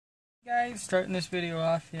Guys, starting this video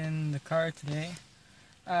off in the car today.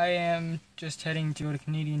 I am just heading to go to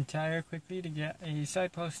Canadian Tire quickly to get a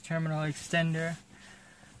side post terminal extender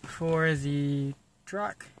for the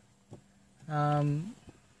truck.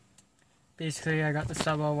 Basically I got the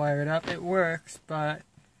sub all wired up. It works, but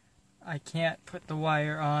I can't put the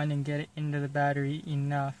wire on and get it into the battery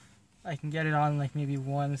enough. I can get it on like maybe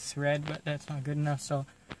one thread, but that's not good enough, so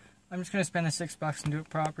I'm just going to spend the $6 and do it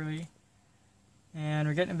properly. And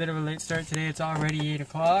we're getting a bit of a late start today. It's already 8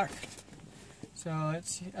 o'clock. So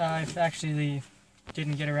I actually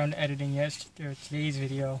didn't get around to editing today's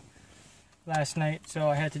video last night, so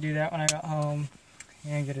I had to do that when I got home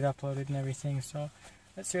and get it uploaded and everything. So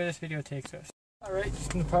let's see where this video takes us. Alright,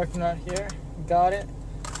 just in the parking lot here. Got it.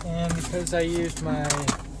 And because I used my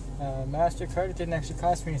MasterCard, it didn't actually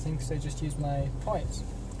cost me anything because I just used my points.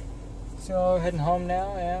 So heading home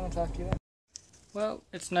now, and I'll talk to you then. Well,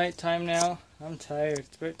 it's night time now. I'm tired.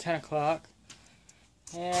 It's about 10 o'clock.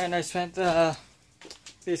 And I spent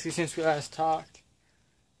basically since we last talked,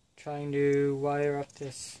 trying to wire up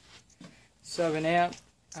this sub and amp.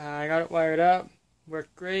 I got it wired up.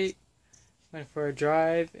 Worked great. Went for a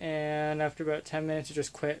drive, and after about 10 minutes it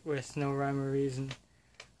just quit with no rhyme or reason.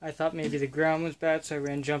 I thought maybe the ground was bad, so I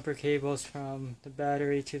ran jumper cables from the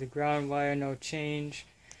battery to the ground wire, no change.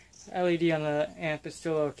 The LED on the amp is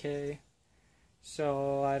still okay.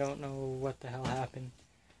 So I don't know what the hell happened.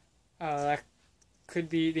 That could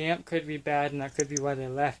be, the amp could be bad, and that could be why they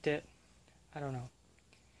left it. I don't know.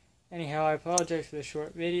 Anyhow, I apologize for the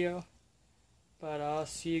short video, but I'll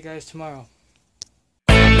see you guys tomorrow.